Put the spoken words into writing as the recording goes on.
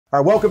All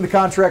right, welcome to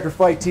Contractor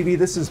Fight TV.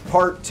 This is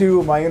part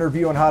 2 of my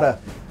interview on how to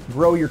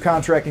grow your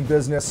contracting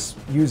business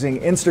using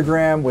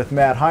Instagram with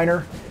Matt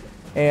Heiner.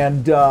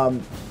 And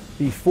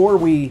before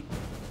we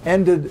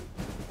ended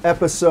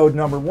episode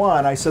number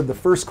 1, I said the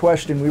first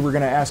question we were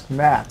going to ask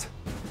Matt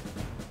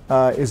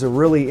is a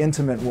really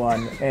intimate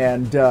one.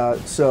 And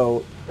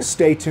so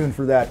stay tuned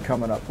for that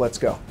coming up. Let's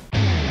go.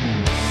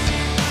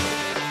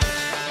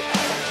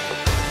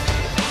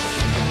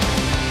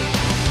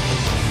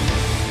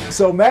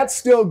 So Matt's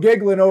still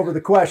giggling over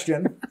the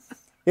question.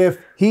 If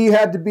he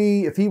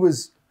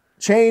was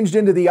changed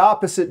into the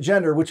opposite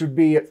gender, which would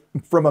be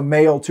from a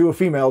male to a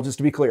female, just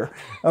to be clear.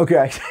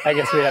 Okay. I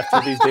guess we have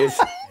to these days.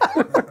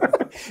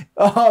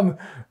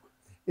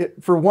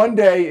 For one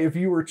day, if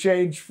you were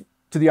changed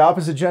to the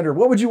opposite gender,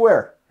 what would you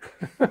wear?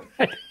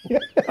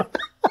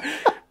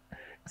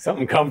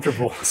 Something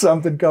comfortable.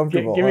 Something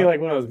comfortable. Give me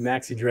like one of those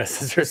maxi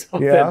dresses or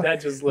something. Yeah.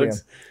 That just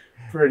looks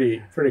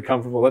pretty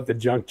comfortable. Let the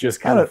junk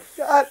just kind of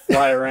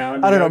fly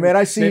around. I don't know, man.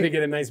 I see. Maybe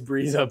get a nice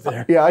breeze up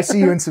there. Yeah, I see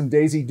you in some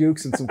Daisy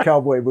Dukes and some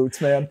cowboy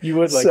boots, man. You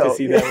would like to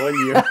see that,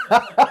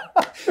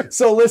 wouldn't you?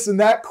 So listen,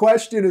 that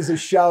question is a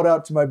shout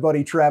out to my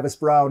buddy Travis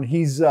Brown.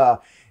 He's the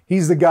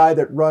guy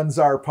that runs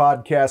our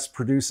podcast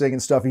producing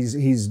and stuff.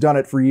 He's done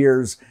it for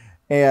years,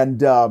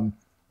 and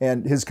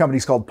his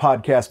company's called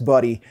Podcast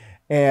Buddy.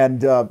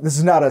 And this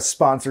is not a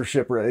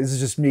sponsorship, really. This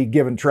is just me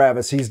giving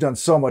Travis. He's done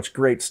so much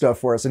great stuff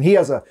for us, and he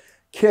has a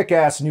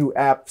kick-ass new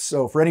app.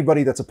 So for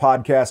anybody that's a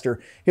podcaster,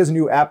 he has a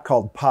new app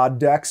called Pod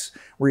Decks,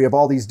 where you have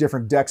all these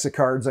different decks of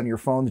cards on your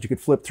phone that you could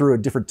flip through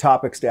at different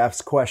topics to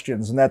ask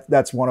questions, and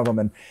that's one of them.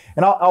 And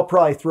I'll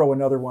probably throw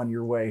another one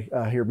your way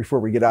here before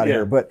we get out of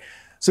here. But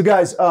so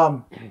guys,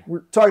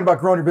 we're talking about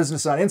growing your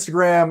business on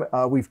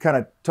Instagram. We've kind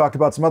of talked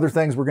about some other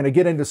things. We're going to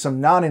get into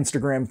some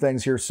non-Instagram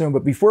things here soon.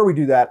 But before we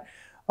do that,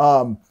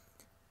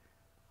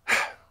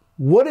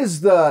 what's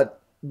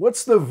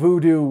the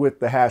voodoo with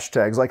the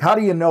hashtags? Like, how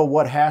do you know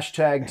what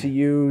hashtag to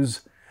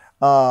use?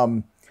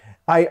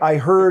 I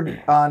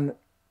heard on,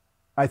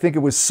 I think it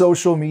was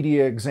Social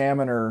Media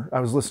Examiner,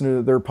 I was listening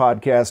to their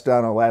podcast, I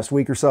don't know, last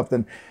week or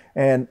something,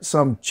 and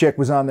some chick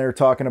was on there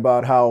talking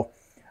about how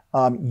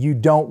you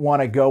don't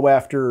want to go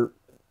after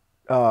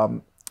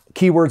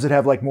keywords that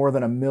have like more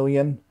than 1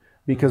 million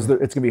because it's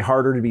going to be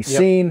harder to be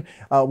seen.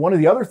 One of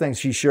the other things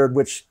she shared,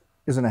 which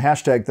isn't a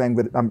hashtag thing,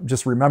 but I'm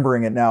just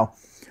remembering it now,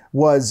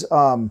 was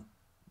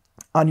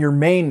on your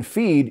main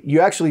feed,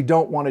 you actually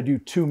don't want to do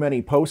too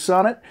many posts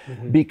on it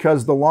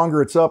because the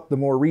longer it's up, the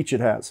more reach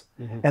it has.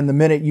 And the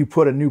minute you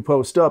put a new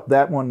post up,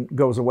 that one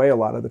goes away a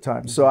lot of the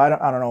time. So I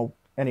don't know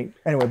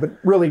anyway, but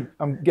really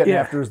I'm getting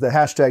after is the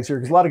hashtags here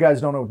because a lot of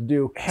guys don't know what to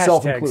do,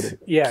 self-included.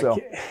 Yeah, so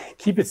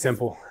keep it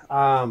simple.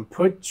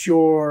 Put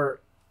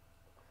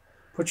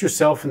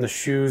yourself in the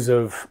shoes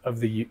of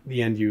the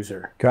end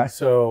user. Okay.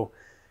 So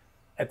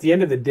at the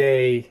end of the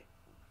day,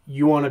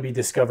 you want to be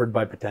discovered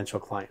by potential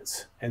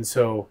clients. And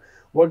so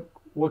what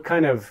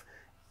kind of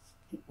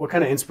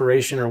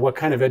inspiration or what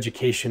kind of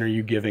education are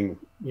you giving,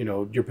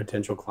 your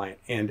potential client?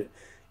 And,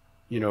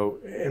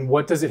 and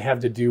what does it have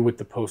to do with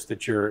the post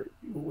that you're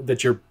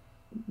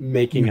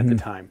making at the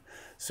time?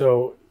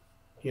 So,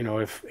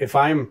 if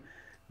I'm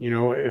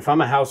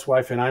a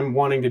housewife and I'm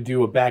wanting to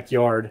do a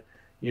backyard,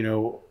 and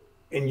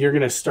you're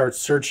going to start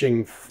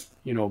searching,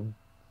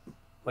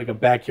 like a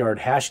backyard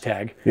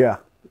hashtag. Yeah.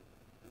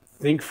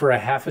 Think for a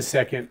half a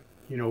second,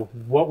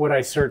 what would I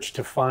search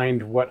to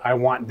find what I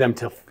want them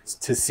to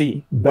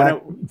see?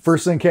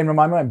 First thing came to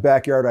my mind,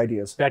 backyard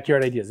ideas.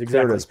 Backyard ideas,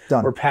 exactly. There it is,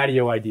 done. Or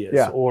patio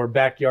ideas, or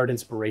backyard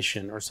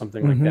inspiration or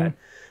something like that.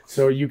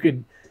 So you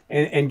could,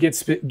 and get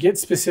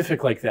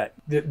specific like that.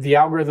 The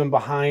algorithm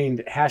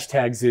behind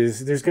hashtags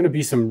is there's going to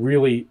be some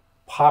really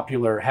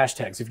popular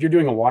hashtags. If you're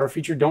doing a water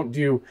feature, don't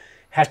do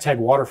hashtag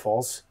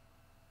waterfalls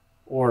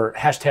or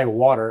hashtag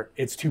water.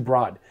 It's too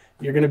broad.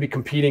 You're going to be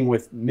competing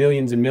with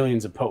millions and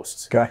millions of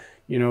posts. Okay.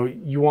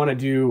 You want to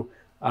do,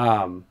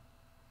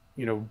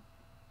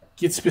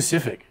 get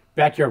specific.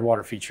 Backyard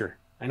water feature.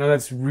 I know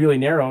that's really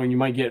narrow and you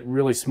might get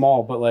really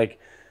small, but like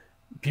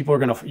people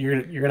are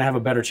you're gonna have a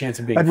better chance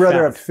of being I'd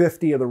rather have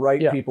 50 of the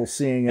right people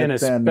seeing it, and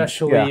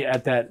especially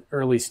at that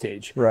early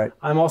stage. Right.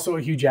 I'm also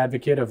a huge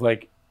advocate of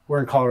we're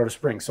in Colorado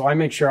Springs, so I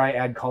make sure I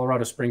add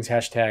Colorado Springs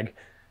hashtag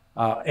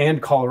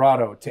and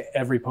Colorado to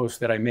every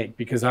post that I make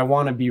because I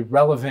want to be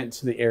relevant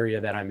to the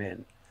area that I'm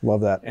in.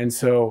 Love that. And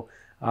so,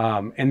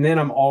 and then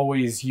I'm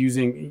always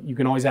you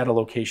can always add a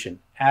location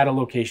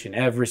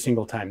every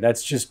single time.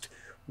 That's just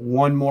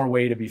one more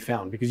way to be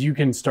found because you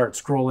can start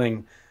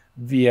scrolling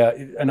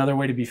via another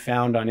way to be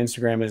found on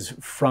Instagram is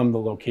from the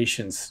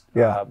locations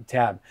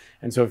tab.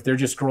 And so if they're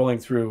just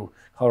scrolling through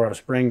Colorado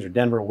Springs or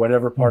Denver, or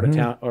whatever part of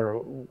town or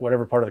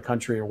whatever part of the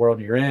country or world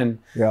you're in,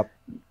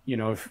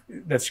 if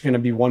that's going to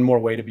be one more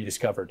way to be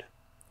discovered.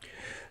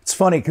 It's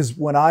funny because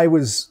when I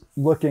was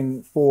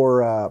looking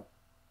for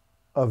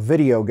a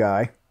video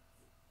guy,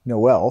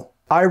 Noel,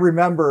 I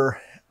remember,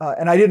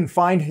 and I didn't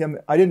find him.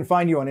 I didn't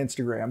find you on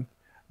Instagram.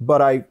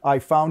 But I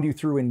found you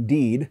through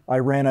Indeed. I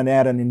ran an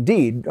ad on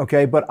Indeed,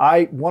 okay? But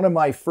one of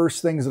my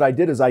first things that I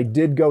did is I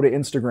did go to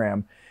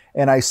Instagram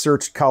and I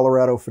searched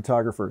Colorado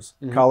photographers,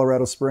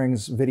 Colorado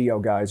Springs video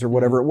guys, or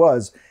whatever it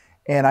was,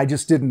 and I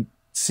just didn't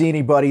see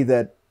anybody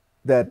that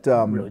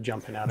really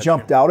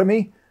jumped out at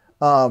me.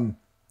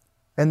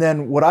 And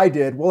then what I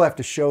did, we'll have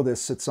to show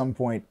this at some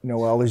point,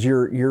 Noel, is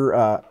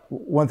your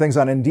one thing's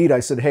on Indeed. I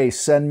said, hey,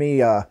 send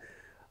me,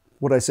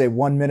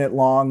 1 minute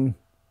long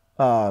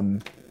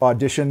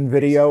audition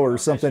video or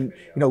something,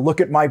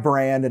 look at my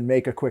brand and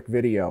make a quick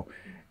video.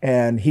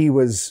 And he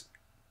was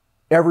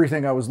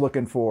everything I was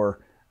looking for.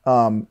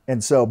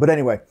 But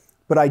anyway,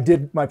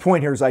 my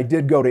point here is I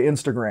did go to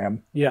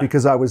Instagram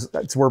because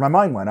that's where my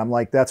mind went. I'm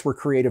like, that's where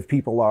creative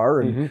people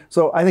are. And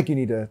so I think you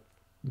need to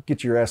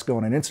get your ass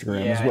going on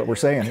Instagram is what we're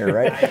saying here,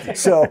 right?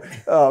 So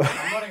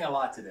I'm running a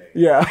lot today.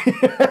 Yeah.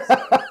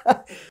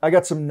 I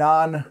got some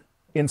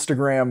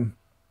non-Instagram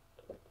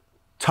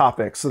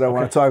topics that I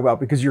want to talk about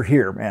because you're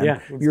here, man.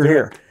 Yeah, you're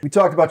here. We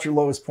talked about your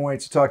lowest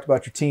points. You talked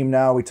about your team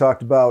now. We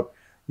talked about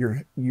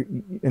you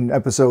in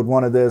episode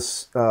 1 of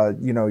this,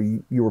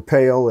 you were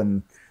pale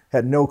and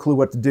had no clue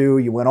what to do.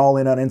 You went all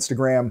in on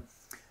Instagram.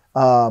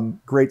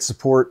 Great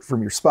support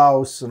from your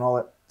spouse and all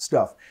that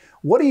stuff.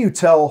 What do you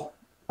tell,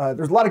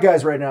 there's a lot of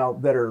guys right now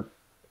that are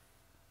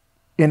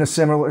in a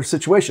similar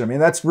situation. I mean,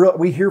 that's real.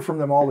 We hear from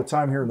them all the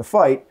time here in the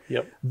fight.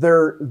 Yep.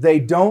 They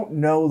don't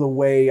know the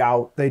way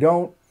out. They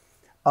don't,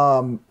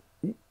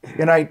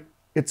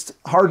 it's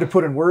hard to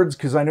put in words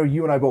because I know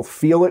you and I both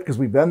feel it because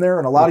we've been there.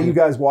 And a lot of you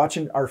guys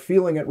watching are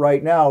feeling it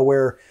right now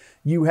where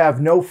you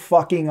have no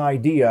fucking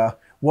idea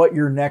what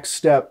your next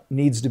step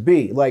needs to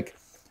be. Like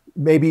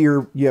maybe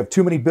you have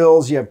too many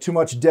bills, you have too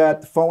much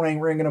debt, the phone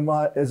ain't ringing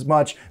as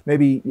much.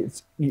 Maybe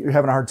you're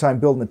having a hard time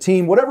building a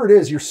team. Whatever it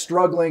is, you're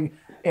struggling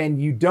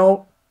and you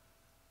don't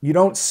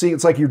see,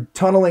 it's like you're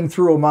tunneling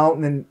through a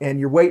mountain and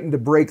you're waiting to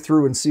break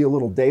through and see a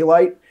little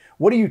daylight.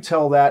 What do you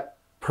tell that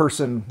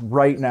person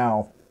right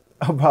now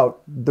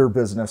about their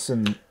business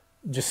and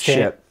just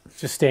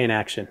stay in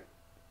action?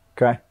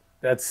 Okay.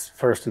 That's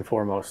first and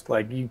foremost.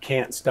 Like you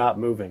can't stop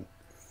moving.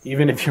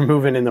 Even if you're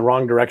moving in the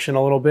wrong direction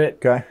a little bit,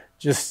 okay,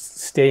 just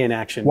stay in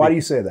action. Why do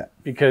you say that?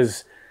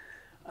 Because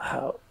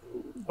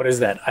what is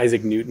that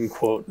Isaac Newton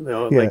quote?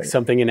 Like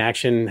something in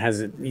action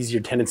has an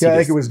easier tendency. Yeah, I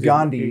think it was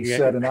Gandhi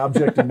said an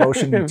object in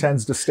motion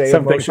tends to stay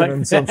in motion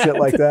and some shit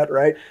like that,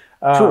 right?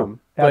 True,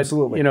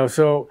 absolutely. But,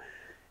 so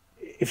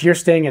if you're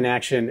staying in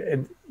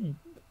action,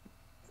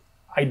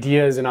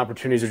 ideas and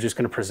opportunities are just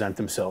going to present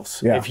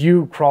themselves. Yeah. If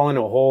you crawl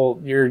into a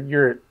hole,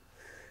 you're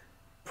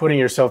putting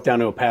yourself down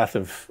to a path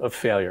of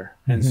failure.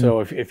 And so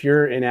if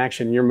you're in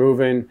action, you're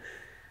moving,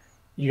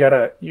 you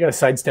gotta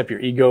sidestep your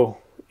ego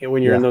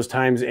when you're in those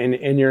times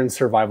and you're in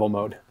survival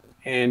mode.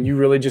 And you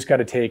really just got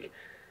to take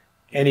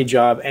any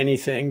job,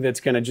 anything that's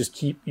going to just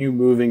keep you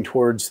moving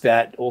towards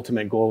that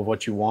ultimate goal of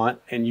what you want.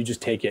 And you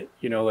just take it,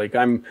 like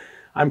I'm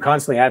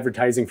constantly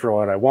advertising for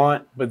what I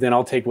want, but then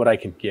I'll take what I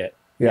can get.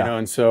 Yeah.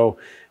 And so,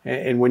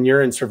 and when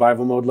you're in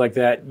survival mode like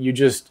that, you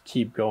just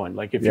keep going.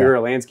 Like if you're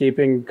a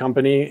landscaping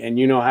company and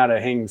you know how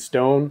to hang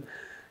stone,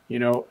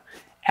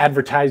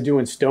 advertise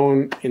doing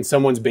stone in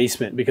someone's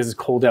basement because it's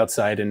cold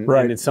outside and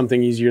it's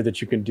something easier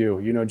that you can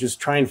do. Just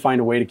try and find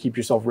a way to keep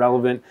yourself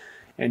relevant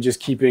and just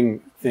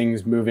keeping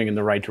things moving in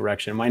the right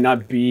direction. It might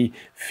not be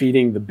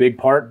feeding the big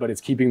part, but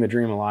it's keeping the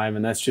dream alive.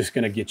 And that's just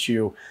going to get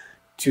you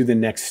to the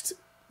next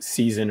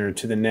season or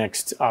to the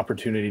next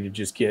opportunity to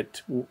just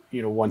get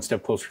one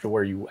step closer to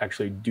where you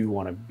actually do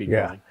want to be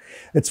going.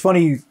 It's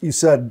funny you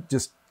said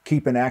just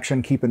keep in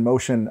action, keep in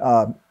motion.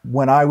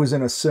 When I was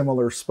in a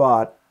similar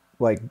spot,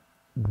 like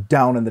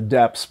down in the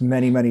depths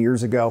many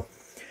years ago,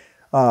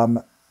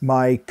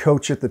 my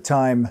coach at the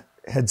time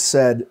had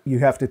said you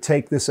have to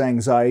take this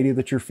anxiety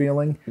that you're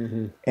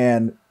feeling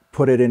and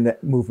put it into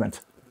movement.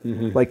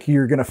 Like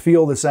you're going to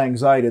feel this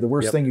anxiety. The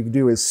worst thing you can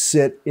do is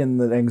sit in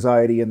the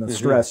anxiety and the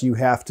stress. You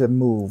have to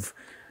move.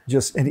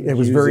 And it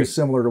was very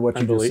similar to what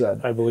you just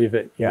said. I believe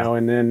it.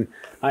 And then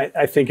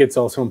I think it's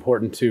also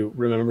important to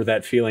remember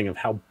that feeling of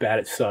how bad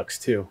it sucks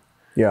too.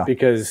 Yeah.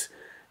 Because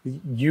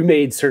you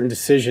made certain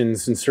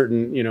decisions and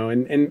certain,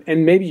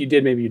 and maybe you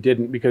did, maybe you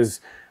didn't,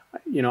 because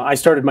I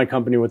started my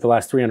company with the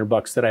last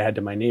 $300 that I had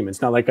to my name. It's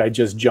not like I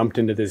just jumped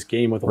into this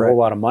game with a whole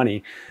lot of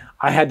money.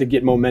 I had to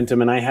get momentum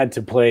and I had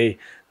to play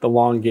the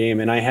long game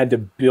and I had to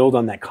build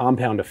on that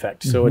compound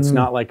effect. So it's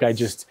not like I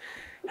just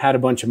had a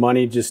bunch of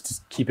money just to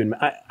keep in.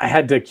 I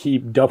had to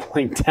keep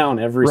doubling down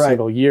every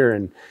single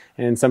year.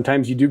 And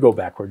sometimes you do go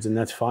backwards and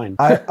that's fine.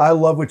 I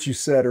love what you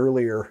said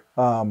earlier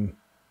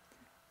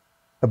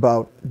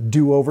about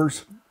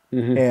do-overs.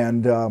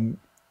 And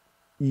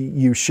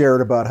you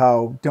shared about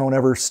how don't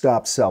ever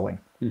stop selling.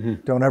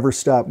 Don't ever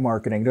stop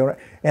marketing.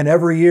 And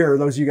every year,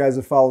 those of you guys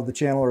that followed the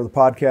channel or the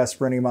podcast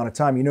for any amount of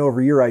time,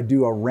 every year I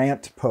do a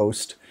rant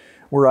post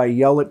where I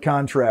yell at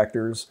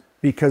contractors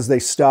because they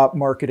stop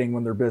marketing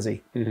when they're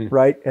busy,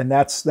 right? And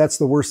that's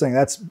the worst thing.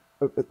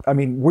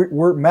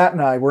 We're Matt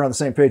and we're on the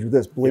same page with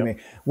this. Believe me,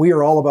 we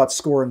are all about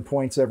scoring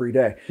points every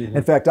day.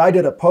 In fact, I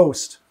did a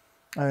post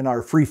in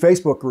our free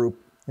Facebook group.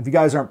 If you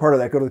guys aren't part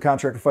of that, go to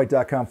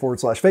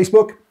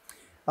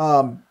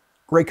thecontractorfight.com/Facebook.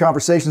 Great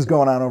conversations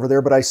going on over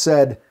there. But I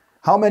said,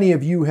 how many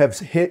of you have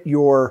hit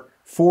your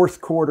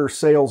fourth quarter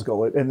sales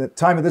goal? And the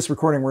time of this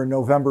recording, we're in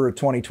November of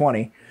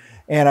 2020.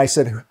 And I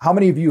said, how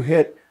many of you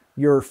hit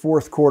your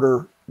fourth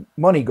quarter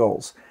money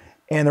goals?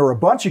 And there were a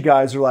bunch of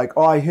guys who are like,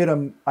 oh, I hit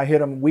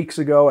them weeks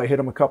ago. I hit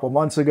them a couple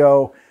months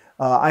ago.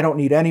 I don't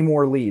need any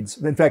more leads.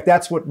 In fact,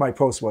 that's what my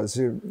post was.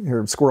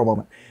 Here, squirrel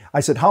moment. I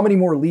said, how many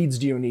more leads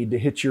do you need to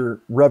hit your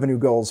revenue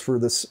goals for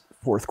this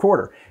fourth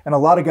quarter? And a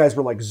lot of guys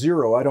were like,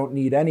 0. I don't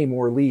need any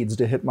more leads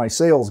to hit my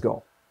sales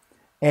goal.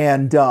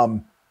 And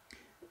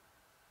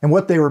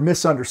what they were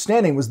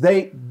misunderstanding was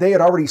they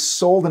had already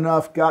sold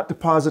enough, got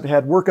deposit,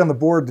 had work on the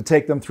board to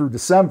take them through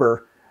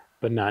December.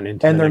 But not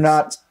into and they're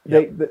not,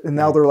 and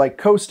now they're like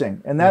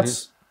coasting. And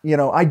that's,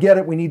 I get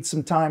it. We need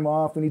some time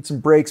off. We need some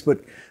breaks. But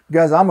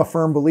guys, I'm a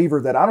firm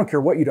believer that I don't care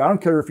what you do. I don't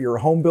care if you're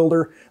a home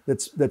builder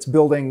that's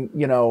building,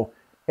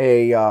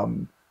 a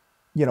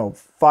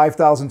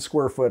 5,000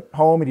 square foot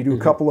home and you do a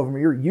couple of them a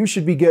year. You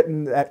should be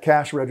getting that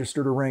cash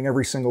register to ring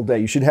every single day.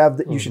 You should have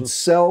that. You should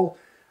sell.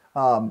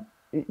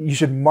 You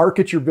should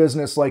market your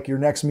business like your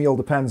next meal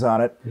depends on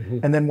it.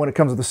 And then when it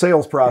comes to the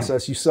sales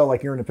process, you sell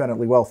like you're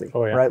independently wealthy,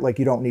 right? Like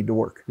you don't need to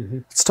work.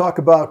 Let's talk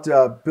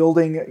about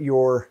building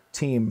your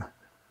team.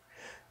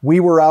 We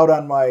were out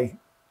in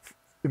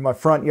my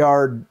front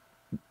yard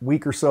a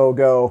week or so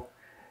ago,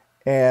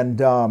 and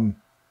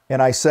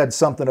I said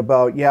something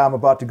about, I'm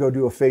about to go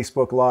do a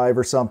Facebook Live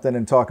or something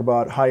and talk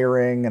about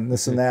hiring and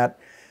this and that.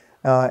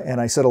 And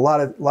I said a lot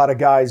of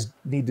guys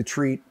need to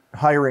treat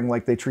hiring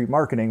like they treat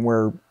marketing,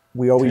 where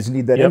we always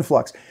need that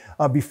influx.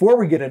 Before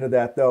we get into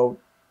that, though,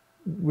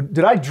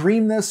 did I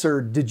dream this,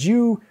 or did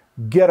you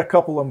get a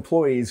couple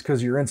employees because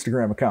of your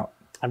Instagram account?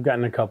 I've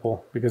gotten a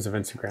couple because of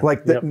Instagram.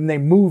 Like and they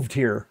moved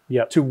here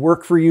to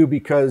work for you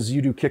because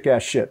you do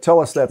kick-ass shit. Tell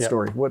us that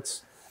story.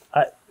 What's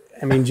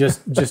I mean,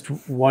 just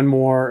one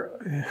more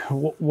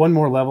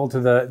level to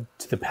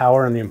the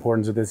power and the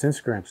importance of this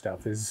Instagram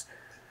stuff is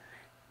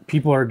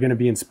people are going to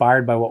be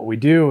inspired by what we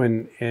do,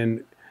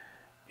 and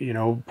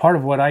part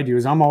of what I do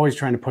is I'm always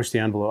trying to push the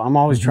envelope. I'm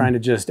always trying to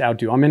just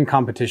outdo. I'm in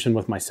competition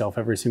with myself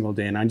every single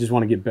day, and I just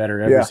want to get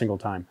better every single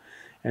time.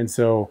 And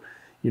so,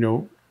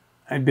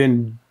 I've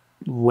been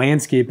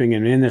landscaping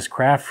and in this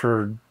craft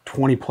for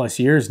 20 plus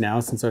years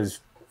now, since I was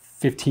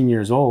 15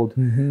 years old.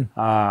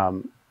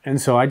 And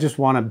so I just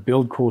want to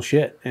build cool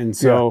shit. And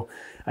so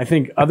I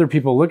think other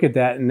people look at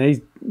that and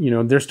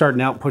they're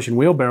starting out pushing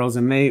wheelbarrows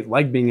and they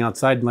like being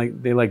outside,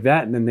 and they like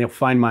that. And then they'll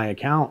find my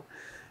account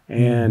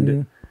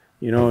and,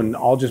 and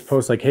I'll just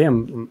post like, hey,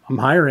 I'm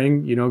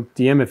hiring,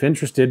 DM if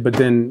interested, but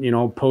then,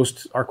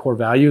 post our core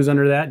values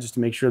under that just to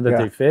make sure that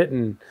they fit.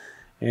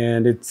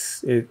 And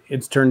it's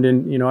turned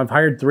in, I've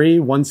hired 3,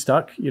 1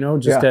 stuck,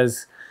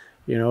 as,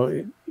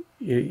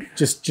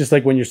 just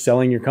like when you're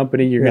selling your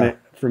company, you're going to,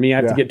 for me,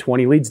 I have to get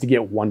 20 leads to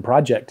get 1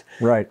 project.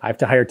 Right. I have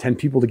to hire 10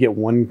 people to get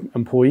 1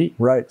 employee.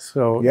 Right.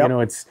 So,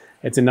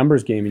 it's a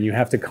numbers game, and you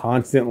have to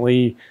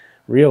constantly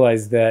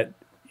realize that,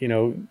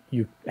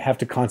 you have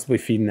to constantly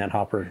feed in that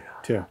hopper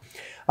too.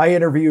 I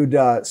interviewed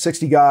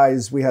 60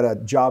 guys. We had a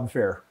job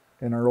fair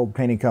in our old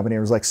painting company. It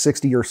was like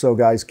 60 or so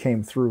guys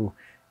came through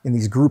in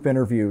these group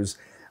interviews.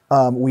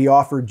 We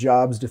offered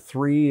jobs to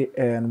 3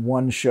 and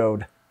 1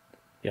 showed.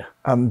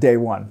 On day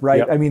 1,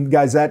 right? I mean,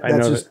 guys,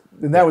 that's just,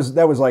 and that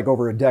was like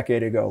over a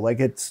decade ago. Like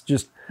it's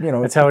just,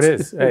 that's how it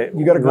is.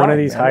 You got to grind. One of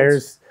these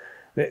hires,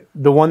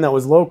 the one that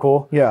was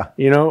local.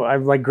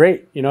 I'm like,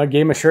 great. I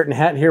gave him a shirt and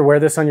hat. Here, wear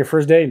this on your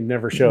first day.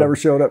 Never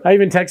showed up. I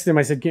even texted him.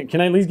 I said, can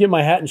I at least get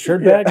my hat and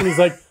shirt back? And he's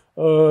like,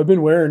 I've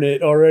been wearing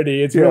it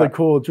already. It's really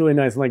cool. It's really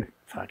nice. I'm like,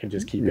 I can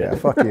just keep it. Yeah,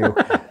 fuck you.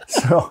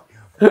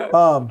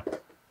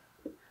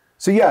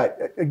 So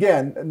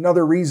again,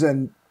 another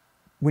reason.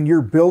 When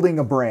you're building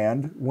a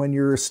brand, when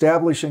you're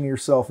establishing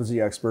yourself as the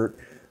expert,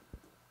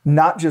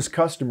 not just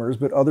customers,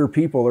 but other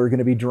people are going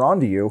to be drawn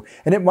to you.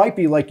 And it might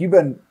be like you've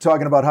been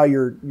talking about how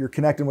you're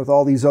connecting with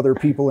all these other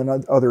people in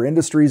other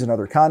industries and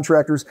other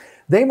contractors.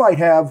 They might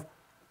have,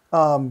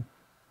 I've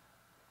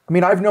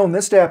known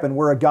this to happen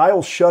where a guy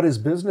will shut his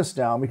business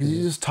down because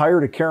he's just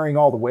tired of carrying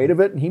all the weight of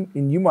it.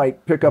 And you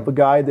might pick up a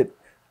guy that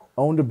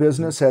owned a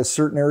business, has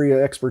certain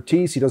area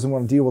expertise. He doesn't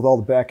want to deal with all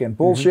the back end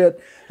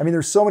bullshit. I mean,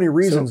 there's so many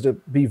reasons to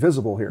be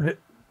visible here.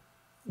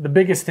 The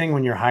biggest thing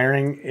when you're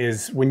hiring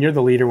is when you're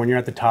the leader, when you're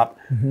at the top.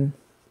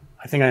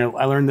 I think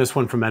I learned this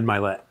one from Ed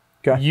Milet.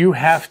 You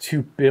have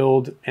to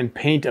build and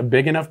paint a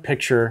big enough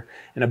picture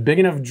and a big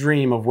enough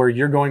dream of where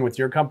you're going with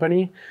your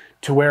company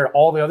to where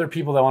all the other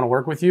people that want to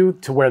work with you,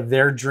 to where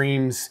their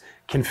dreams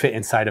can fit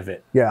inside of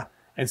it.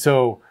 And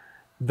so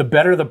the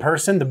better the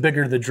person, the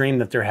bigger the dream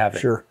that they're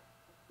having.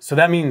 So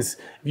that means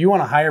if you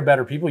want to hire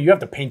better people, you have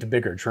to paint a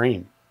bigger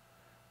dream.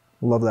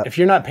 Love that. If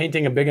you're not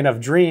painting a big enough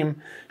dream,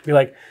 be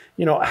like,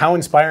 how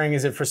inspiring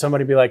is it for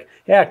somebody to be like,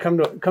 yeah, come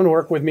to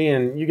work with me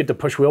and you get to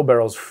push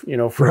wheelbarrows,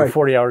 for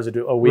 40 hours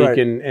a week.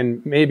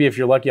 And maybe if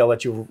you're lucky, I'll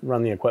let you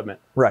run the equipment.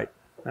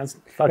 That's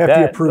fuck After that.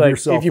 you prove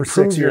yourself for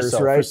 6 years,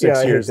 right? For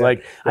 6 years,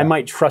 I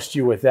might trust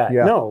you with that.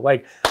 No,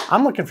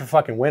 I'm looking for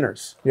fucking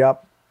winners.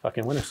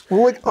 Fucking winners.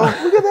 Well, look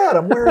at that.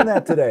 I'm wearing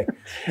that today.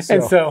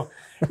 And so,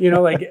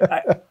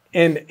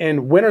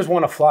 And winners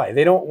want to fly.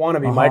 They don't want to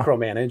be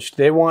micromanaged.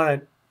 They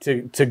want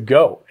to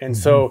go. And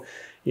so,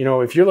 you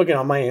know, if you're looking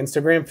on my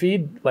Instagram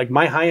feed, like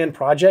my high-end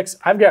projects,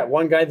 I've got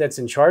one guy that's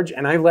in charge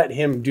and I let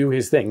him do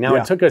his thing. Now,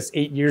 it took us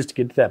 8 years to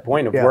get to that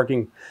point of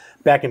working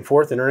back and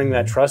forth and earning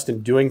that trust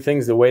and doing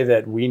things the way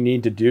that we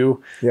need to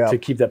do to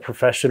keep that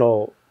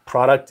professional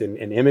product and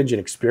image and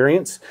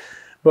experience.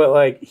 But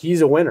like,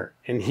 he's a winner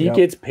and he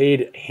gets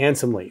paid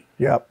handsomely.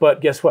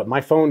 But guess what?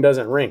 My phone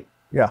doesn't ring.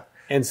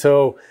 And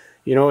so,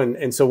 you know,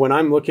 and so when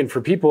I'm looking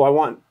for people, I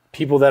want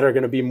people that are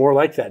going to be more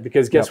like that,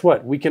 because guess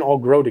what? We can all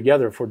grow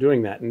together if we're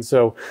doing that. And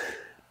so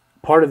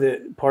part of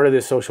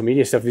this social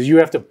media stuff is you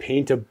have to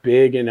paint a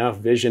big enough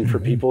vision for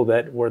people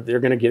that where they're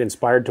going to get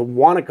inspired to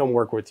want to come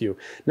work with you.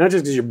 Not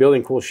just because you're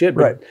building cool shit,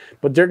 but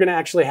they're going to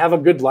actually have a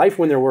good life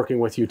when they're working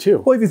with you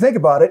too. Well, if you think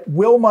about it,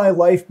 will my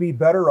life be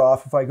better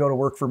off if I go to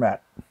work for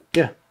Matt?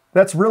 Yeah.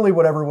 That's really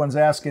what everyone's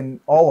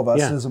asking all of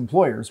us as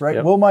employers,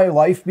 right? Will my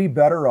life be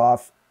better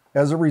off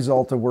as a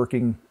result of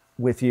working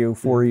with you,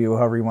 for you,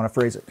 however you want to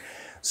phrase it?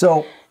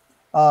 So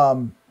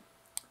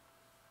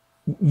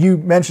you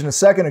mentioned a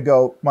second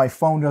ago, my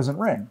phone doesn't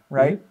ring,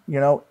 right?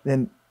 You know,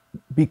 and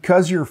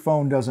because your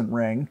phone doesn't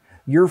ring,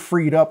 you're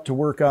freed up to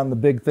work on the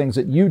big things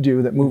that you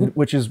do that move,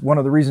 which is one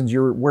of the reasons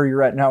you're where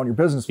you're at now in your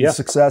business, the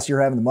success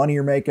you're having, the money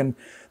you're making,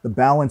 the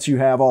balance you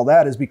have, all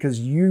that is because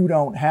you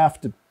don't have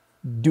to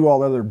do all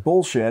the other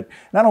bullshit.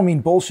 And I don't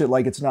mean bullshit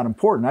like it's not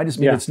important. I just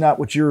mean it's not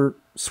what your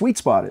sweet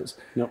spot is.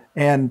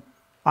 And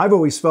I've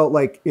always felt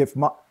like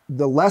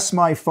the less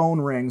my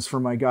phone rings for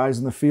my guys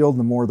in the field,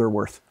 the more they're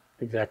worth.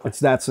 Exactly. It's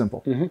that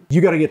simple.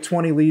 You got to get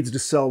 20 leads to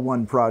sell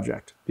one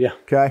project.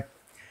 Okay.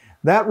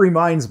 That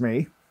reminds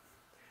me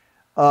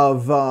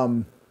of,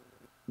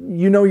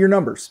 you know, your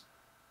numbers.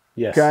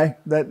 Okay.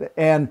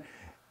 And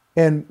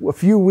a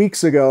few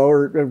weeks ago,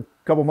 or a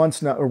couple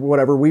months now, or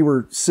whatever, we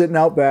were sitting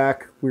out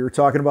back. We were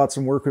talking about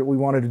some work that we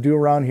wanted to do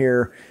around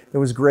here. It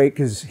was great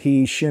because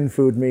he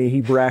shin-fooed me.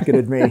 He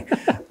bracketed me.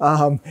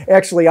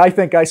 Actually, I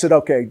think I said,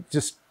 okay,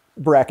 just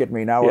bracket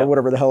me now, or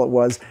whatever the hell it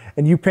was.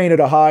 And you painted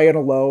a high and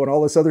a low and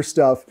all this other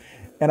stuff.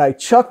 And I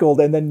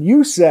chuckled. And then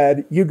you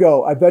said, you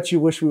go, I bet you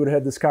wish we would have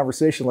had this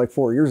conversation like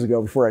 4 years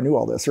ago before I knew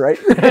all this, right?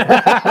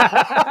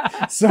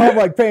 So I'm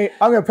like,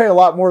 I'm going to pay a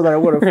lot more than I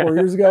would have 4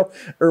 years ago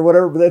or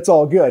whatever, but that's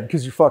all good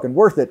because you're fucking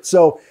worth it.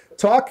 So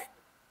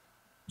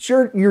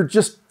your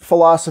just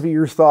philosophy,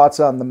 your thoughts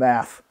on the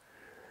math.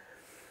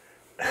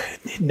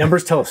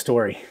 Numbers tell a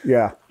story.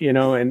 You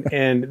know,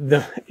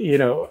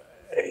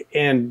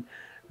 and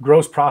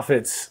gross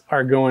profits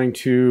are going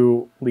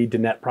to lead to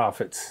net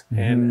profits.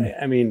 And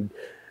I mean,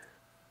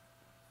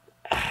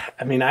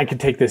 I could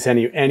take this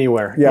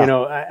anywhere. You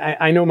know,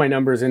 I know my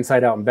numbers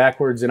inside out and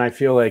backwards, and I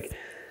feel like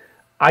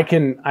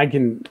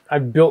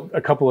I've built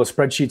a couple of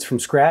spreadsheets from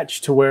scratch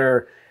to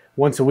where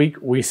once a week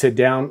we sit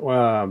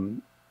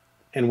down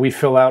and we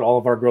fill out all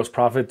of our gross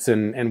profits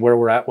and where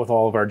we're at with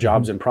all of our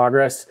jobs in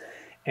progress.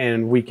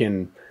 And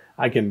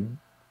I can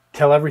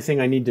tell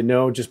everything I need to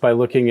know just by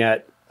looking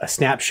at a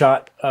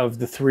snapshot of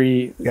the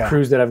 3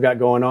 crews that I've got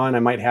going on. I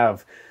might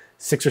have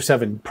 6 or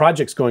 7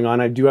 projects going on.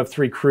 I do have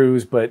 3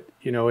 crews, but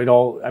you know,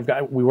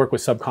 we work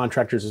with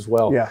subcontractors as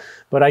well.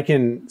 But I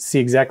can see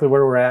exactly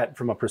where we're at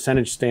from a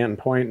percentage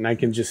standpoint, and I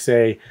can just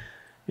say,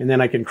 and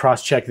then I can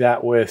cross-check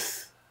that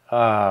with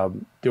the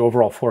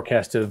overall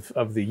forecast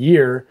of the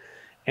year.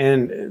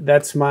 And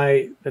that's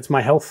my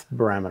health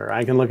barometer.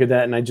 I can look at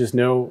that and I just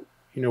know,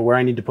 you know, where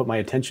I need to put my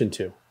attention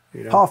to.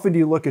 You know? How often do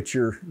you look at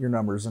your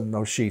numbers and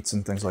those sheets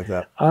and things like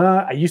that?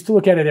 I used to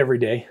look at it every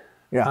day.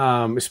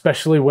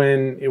 Especially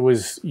when it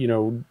was, you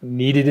know,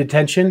 needed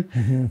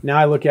attention. Now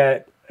I look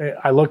at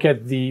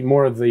the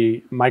more of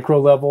the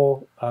micro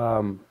level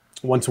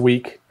once a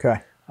week.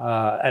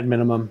 At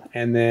minimum,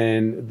 and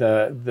then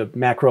the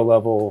macro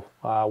level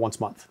once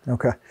a month.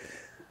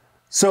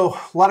 So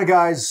a lot of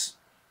guys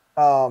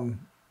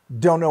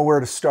don't know where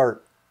to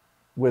start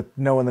with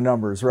knowing the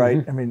numbers,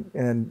 right? I mean,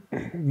 and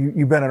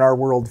you've been in our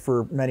world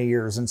for many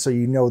years, and so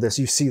you know this.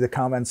 You see the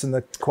comments and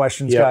the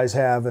questions guys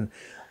have, and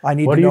I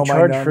need to know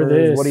my numbers. For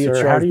this? What do you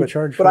charge? How do you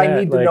charge for but that? I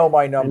need to know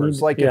my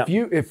numbers.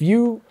 If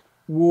you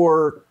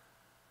were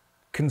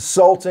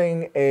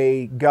consulting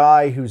a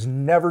guy who's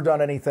never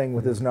done anything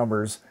with his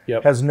numbers,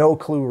 has no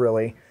clue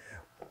really,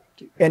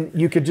 and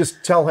you could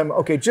just tell him,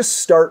 okay, just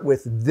start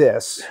with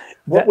this.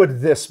 What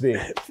would this be?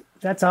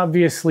 That's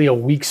obviously a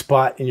weak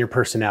spot in your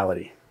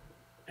personality.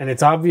 And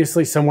it's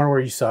obviously somewhere where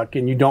you suck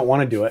and you don't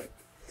want to do it.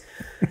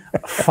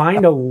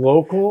 Find a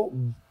local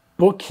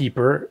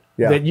bookkeeper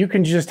that you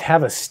can just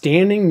have a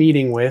standing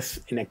meeting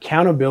with, an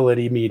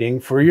accountability meeting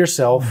for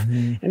yourself,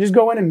 and just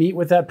go in and meet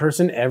with that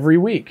person every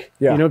week.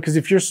 You know, because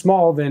if you're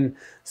small, then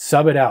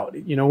sub it out.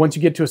 You know, once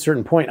you get to a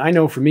certain point, I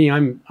know for me,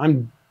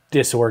 I'm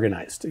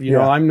disorganized. You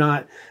know,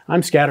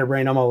 I'm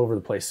scatterbrained. I'm all over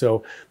the place.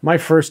 So my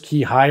first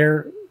key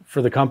hire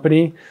for the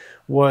company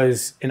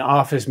was an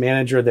office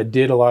manager that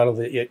did a lot of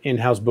the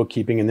in-house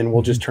bookkeeping, and then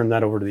we'll just turn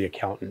that over to the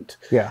accountant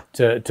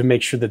to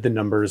make sure that the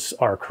numbers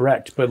are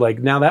correct. But like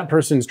now that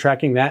person's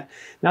tracking that.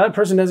 Now that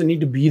person doesn't need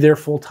to be there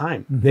full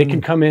time. They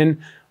can come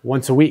in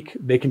once a week.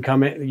 They can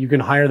come in, you can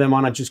hire them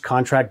on a just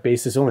contract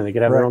basis only. They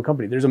could have their own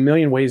company. There's a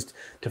million ways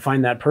to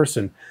find that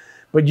person.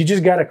 But you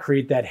just got to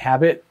create that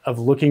habit of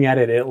looking at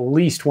it at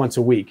least once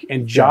a week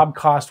and job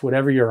cost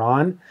whatever you're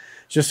on,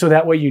 just so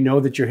that way you know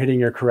that you're hitting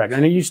your correct.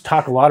 I know you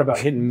talk a lot about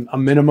hitting a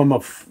minimum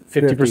of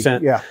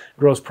 50%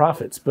 gross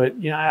profits, but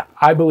you know,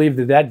 I believe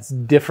that that's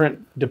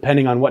different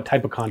depending on what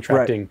type of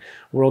contracting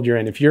world you're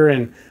in. If you're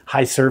in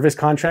high service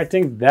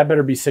contracting, that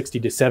better be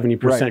 60 to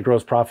 70%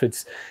 gross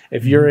profits.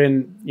 If you're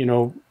in, you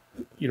know,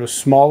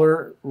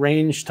 smaller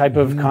range type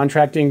of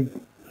contracting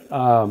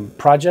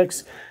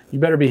projects, you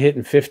better be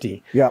hitting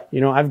 50. You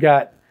know, I've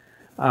got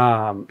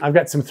some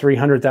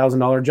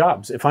 $300,000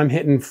 jobs. If I'm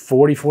hitting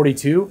 40,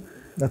 42,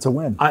 that's a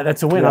win.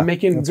 That's a win. I'm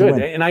making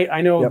good. And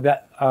I know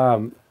that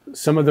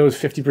some of those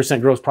 50%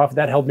 gross profit,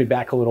 that held me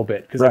back a little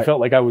bit because I felt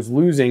like I was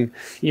losing,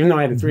 even though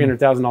I had a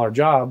 $300,000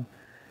 job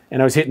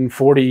and I was hitting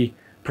 40%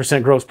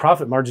 gross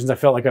profit margins, I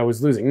felt like I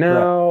was losing.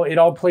 No, it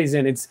all plays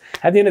in. It's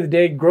at the end of the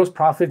day, gross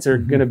profits are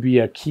going to be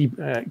a key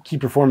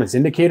performance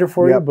indicator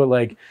for you, but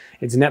like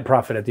it's net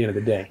profit at the end of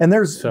the day. And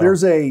there's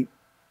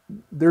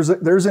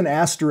an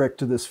asterisk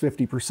to this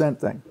 50%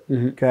 thing.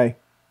 Okay.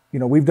 You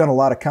know, we've done a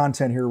lot of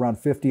content here around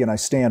 50 and I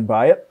stand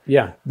by it.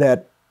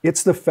 That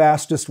it's the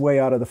fastest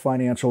way out of the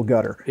financial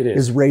gutter. It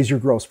is raise your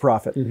gross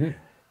profit.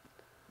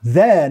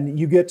 Then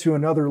you get to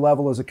another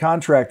level as a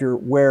contractor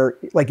where,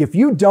 like, if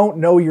you don't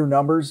know your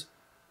numbers,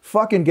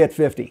 fucking get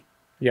 50.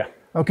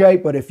 Okay.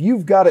 But if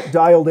you've got it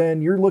dialed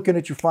in, you're looking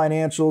at your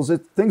financials,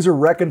 things are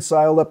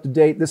reconciled up to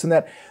date, this and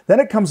that, then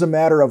it comes a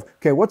matter of,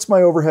 okay, what's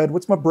my overhead?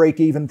 What's my break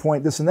even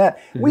point? This and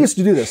that. We used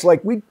to do this.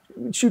 Like we'd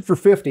shoot for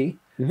 50.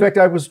 In fact,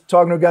 I was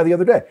talking to a guy the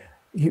other day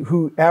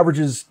who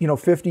averages,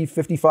 50,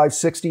 55,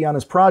 60 on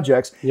his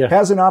projects,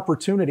 has an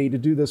opportunity to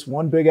do this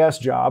one big ass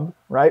job,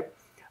 right?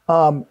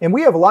 And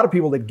we have a lot of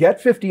people that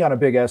get 50 on a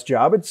big ass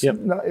job. It's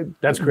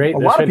that's great.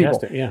 That's lot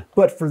fantastic. Of people.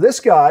 But for this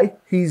guy,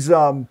 he's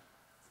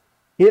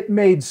it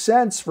made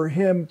sense for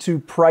him to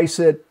price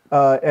it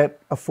at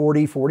a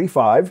 40,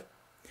 45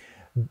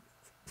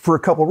 for a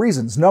couple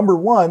reasons. Number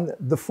one,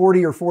 the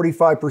 40 or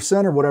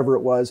 45% or whatever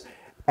it was,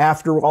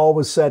 after all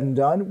was said and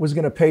done, was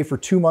going to pay for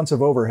 2 months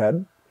of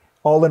overhead,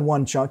 all in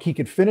one chunk. He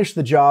could finish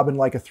the job in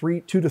like a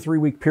 2 to 3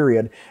 week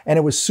period, and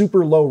it was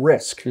super low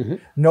risk.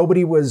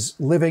 Nobody was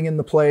living in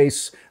the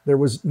place. There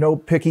was no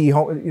picky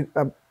home.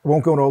 I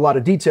won't go into a lot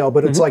of detail,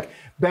 but it's like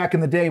back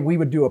in the day, we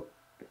would do a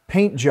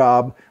paint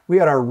job. We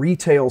had our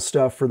retail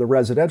stuff for the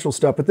residential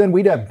stuff, but then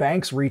we'd have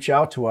banks reach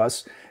out to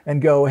us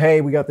and go, hey,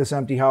 we got this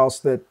empty house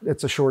that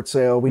it's a short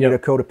sale. We need a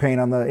coat of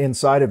paint on the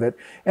inside of it.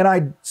 And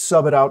I'd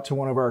sub it out to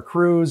one of our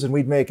crews and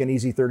we'd make an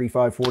easy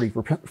 35,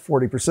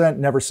 40%,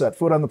 never set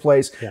foot on the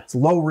place. It's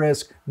low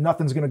risk.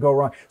 Nothing's going to go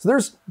wrong. So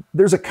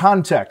there's a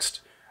context.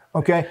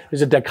 Okay.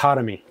 There's a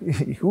dichotomy.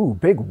 Ooh,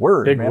 big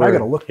word, man. Word. I got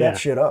to look that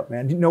shit up,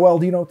 man. Noel,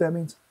 do you know what that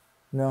means?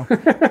 No.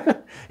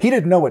 He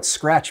didn't know what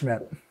scratch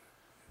meant.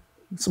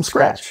 Some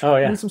scratch. Oh,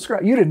 yeah. Some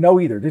scratch. You didn't know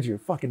either, did you?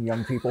 Fucking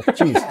young people.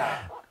 Jeez.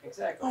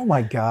 Exactly. Oh,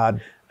 my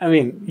God. I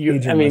mean, you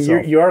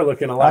are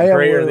looking a lot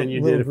grayer than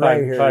you did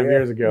five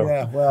years ago.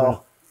 Yeah,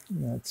 well,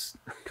 it's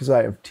because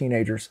I have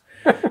teenagers.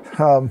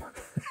 All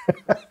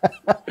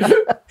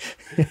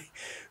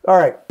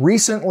right.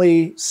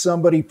 Recently,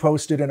 somebody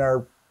posted in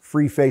our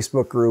free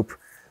Facebook group,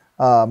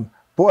 boy,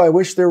 I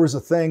wish there was a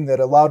thing that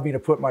allowed me to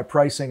put my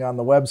pricing on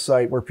the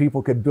website where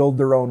people could build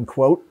their own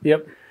quote.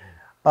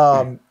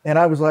 And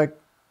I was like,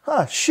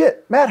 huh,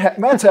 shit,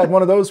 Matt's had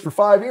one of those for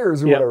 5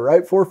 years or whatever,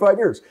 right? 4 or 5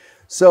 years.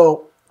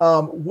 So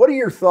what are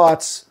your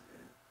thoughts?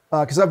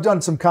 Because I've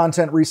done some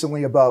content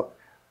recently about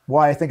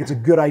why I think it's a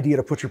good idea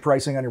to put your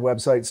pricing on your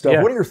website and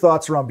stuff. What are your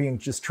thoughts around being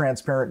just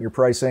transparent in your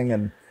pricing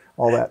and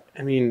all that?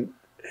 I mean,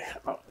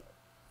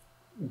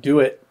 do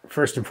it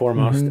first and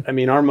foremost. I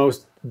mean, our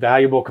most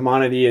valuable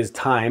commodity is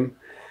time.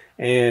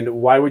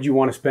 And why would you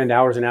want to spend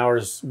hours and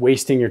hours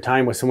wasting your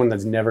time with someone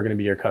that's never going to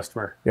be your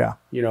customer?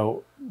 You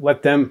know,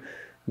 let them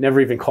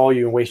never even call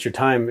you and waste your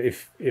time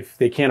if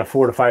they can't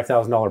afford a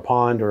 $5,000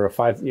 pond or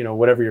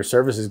whatever your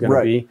service is going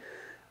to be.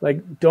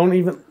 Like, don't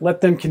even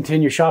let them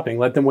continue shopping.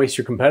 Let them waste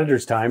your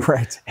competitors' time.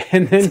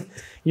 And then,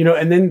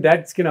 and then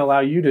that's going to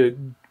allow you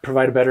to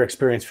provide a better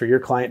experience for your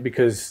client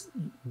because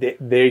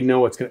they know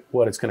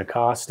what it's going to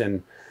cost.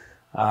 And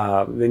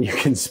then you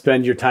can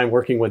spend your time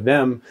working with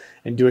them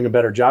and doing a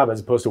better job as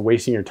opposed to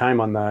wasting your time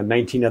on the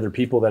 19 other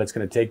people that it's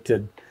going to take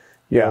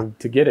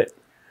to get it.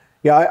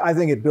 Yeah, I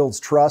think it builds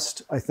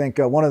trust. I think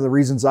one of the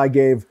reasons I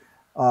gave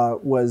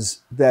was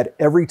that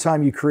every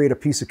time you create a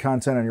piece of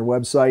content on your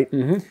website,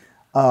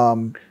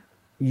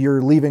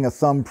 you're leaving a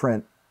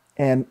thumbprint.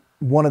 And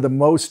one of the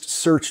most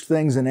searched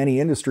things in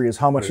any industry is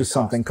how much does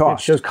something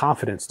cost. It shows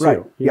confidence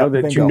too. You know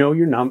that you know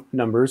your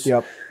numbers.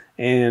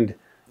 And,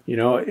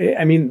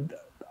 I mean,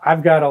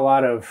 I've got a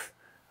lot of...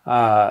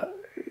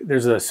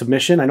 there's a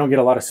submission. I don't get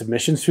a lot of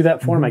submissions through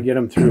that form. I get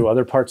them through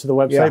other parts of the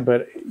website,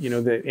 but the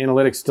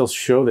analytics still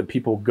show that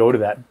people go to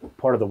that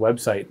part of the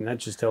website. And that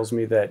just tells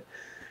me that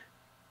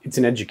it's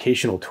an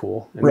educational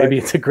tool and maybe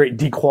it's a great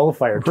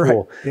dequalifier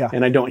tool.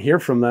 And I don't hear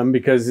from them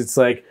because it's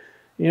like,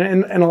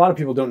 and a lot of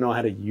people don't know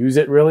how to use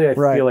it really. I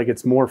feel like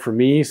it's more for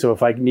me. So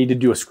if I need to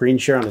do a screen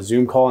share on a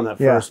Zoom call on that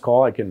first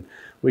call,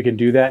 we can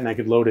do that, and I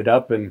could load it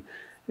up, and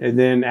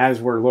then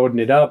as we're loading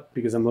it up,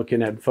 because I'm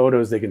looking at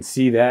photos, they can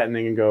see that and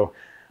they can go,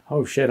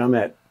 oh shit, I'm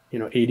at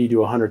 $80,000 to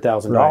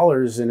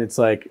 $100,000, and it's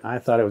like I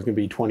thought it was going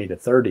to be 20 to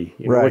 30,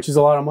 which is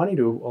a lot of money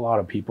to a lot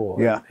of people.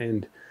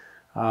 And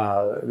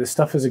this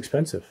stuff is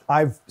expensive.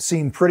 I've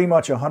seen pretty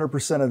much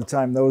 100% of the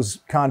time those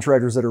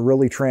contractors that are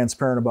really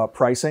transparent about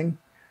pricing,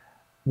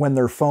 when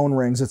their phone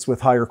rings, it's with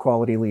higher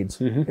quality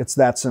leads. It's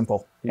that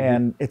simple.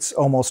 And it's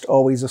almost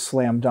always a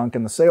slam dunk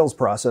in the sales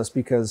process,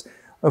 because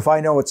if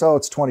I know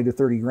it's 20 to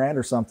 30 grand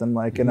or something,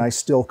 like, and I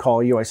still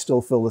call you, I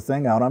still fill the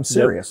thing out, I'm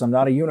serious. I'm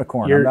not a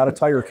unicorn. I'm not a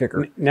tire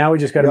kicker. Now we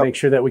just got to make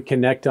sure that we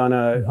connect on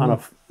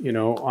a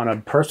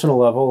personal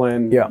level,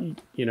 and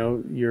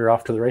you're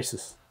off to the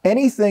races.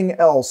 Anything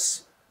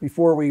else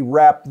before we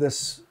wrap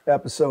this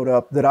episode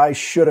up that I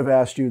should have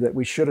asked you, that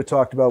we should have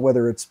talked about,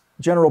 whether it's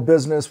general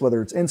business,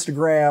 whether it's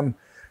Instagram,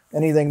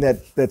 anything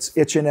that's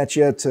itching at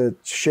you to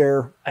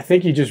share? I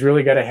think you just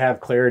really got to have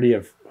clarity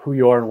of who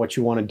you are and what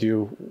you want to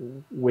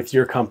do with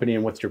your company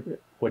and what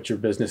your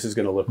business is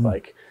going to look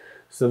like.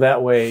 So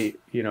that way,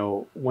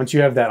 once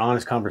you have that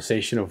honest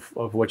conversation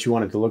of what you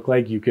want it to look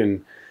like, you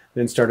can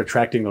then start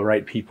attracting the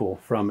right people,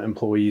 from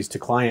employees to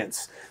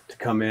clients, to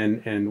come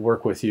in and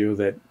work with you.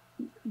 That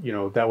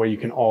way you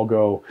can all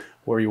go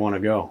where you want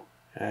to go,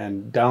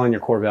 and dial in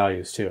your core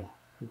values too.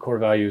 Core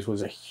values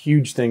was a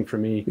huge thing for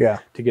me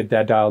to get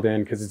that dialed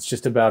in, because it's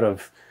just about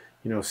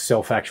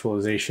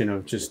self-actualization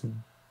of just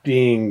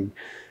being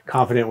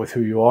confident with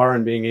who you are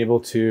and being able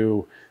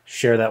to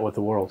share that with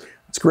the world.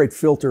 It's a great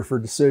filter for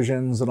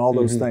decisions and all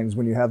those things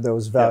when you have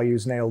those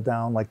values nailed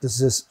down. Like, does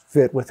this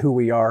fit with who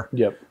we are?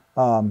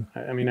 I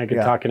could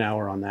talk an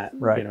hour on that,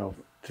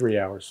 3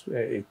 hours.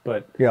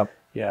 But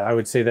I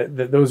would say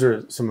that those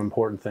are some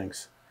important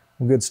things.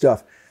 Well, good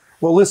stuff.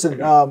 Well, listen,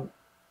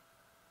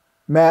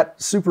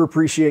 Matt, super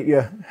appreciate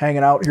you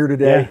hanging out here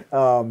today.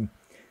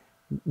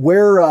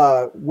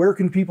 Where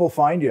can people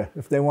find you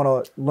if they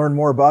want to learn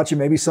more about you?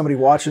 Maybe somebody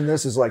watching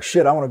this is like,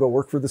 shit, I want to go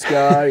work for this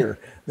guy. Or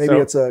maybe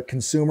it's a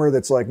consumer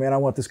that's like, man, I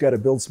want this guy to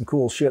build some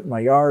cool shit in my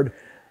yard.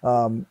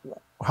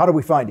 How do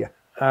we find you?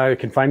 You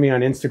can find me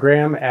on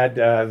Instagram at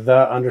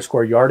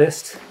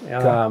 _yardist,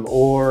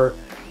 or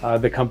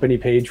the company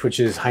page, which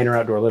is Heiner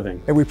Outdoor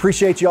Living. And we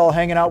appreciate you all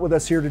hanging out with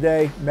us here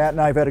today. Matt and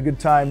I have had a good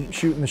time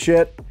shooting the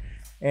shit.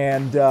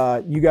 And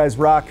you guys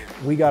rock.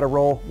 We got to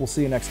roll. We'll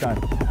see you next time.